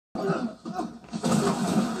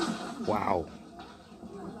Wow.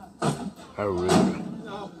 How rude.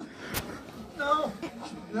 No. No.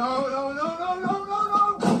 No, no, no, no, no,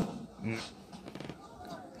 no, no. No.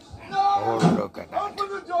 Oh, look at that. Open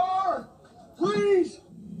the door. Please.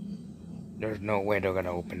 There's no way they're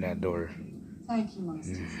gonna open that door. Thank you,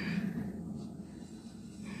 Master.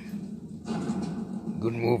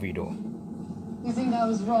 Good movie, though. You think I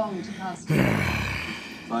was wrong to cast him?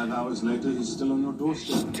 5 hours later, he's still on your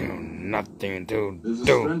doorstep. Still nothing to There's a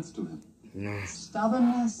do. strength to him. No.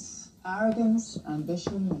 Stubbornness, arrogance,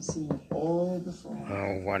 ambition, I've seen all before.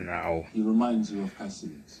 Oh, what now? He reminds you of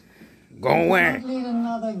Cassius. Go You away. can't lead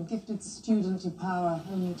another gifted student to power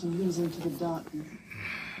only to lose him to the darkness.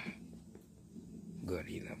 Good,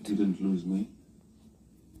 he left. You didn't lose me.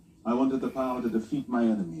 I wanted the power to defeat my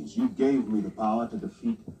enemies. You gave me the power to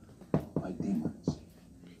defeat my demons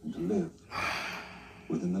and to live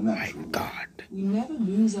within the My natural. God. We never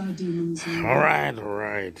lose our demons. All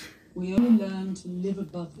right. We only learn to live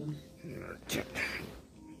above them.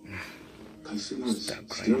 Cassius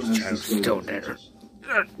That still crazy has child's the still skills. there.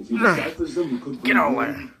 If he deciphers them, you could Get bring over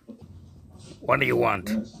home- there. What do you want?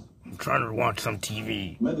 Yes. I'm trying to watch some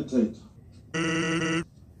TV. Meditate.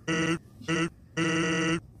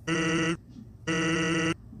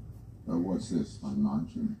 What's this? My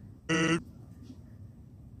mantra?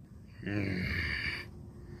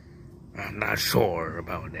 I'm not sure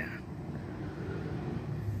about that.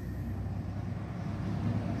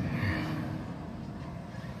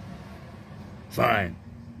 Fine.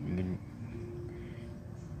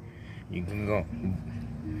 You can go.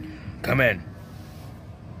 Come in.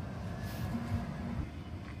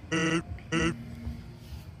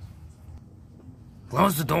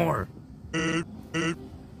 Close the door. The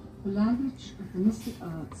language of the mystic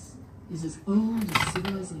arts is as old as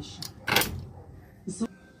civilization.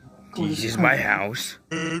 This is my house.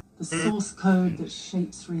 The source code that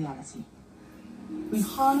shapes reality. We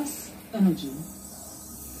harness energy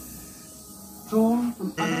drawn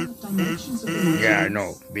from other dimensions of the multiverse. Yeah, I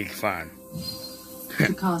know. Big fan.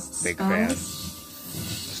 To cast Big fan. spells,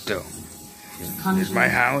 Still. to conjure This is my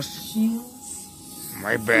house. shields,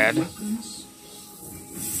 My bed. weapons,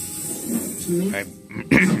 to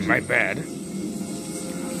make My bed.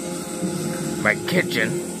 My kitchen.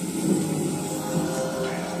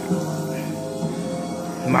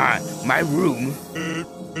 My room.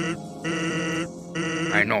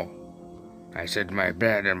 I know. I said my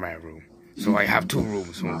bed and my room. So I have 2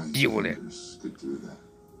 rooms, so My deal with it. fingers could do that.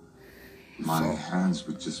 My So, hands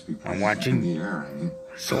would just be I'm watching in the air. I mean,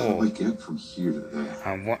 So- how do I get from here to there?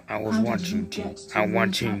 I was watching I'm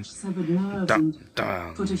watching severed nerves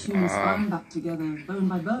and put a human the spine back together, bone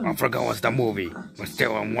by bone. I forgot what's the movie, but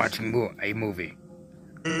still I'm watching a movie.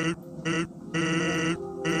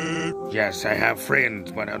 Yes, I have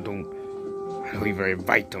friends, but I don't even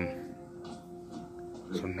invite them.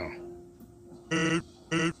 So no.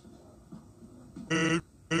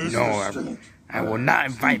 No, I will not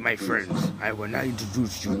invite my friends. I will not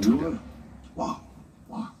introduce you to them. Wow.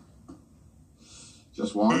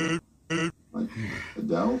 Just one? Like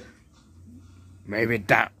Adele? Maybe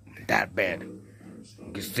that bed.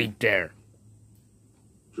 You can sleep there.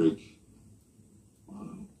 Drake?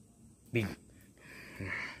 Be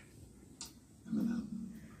Eminem?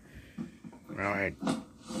 alright.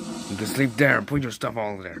 You can sleep there. Put your stuff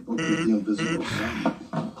all there. Book with the invisible sound.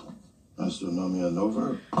 Astronomia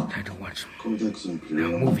Nova? Time to watch Codex now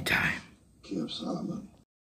Imperium? movie time. Key of Solomon?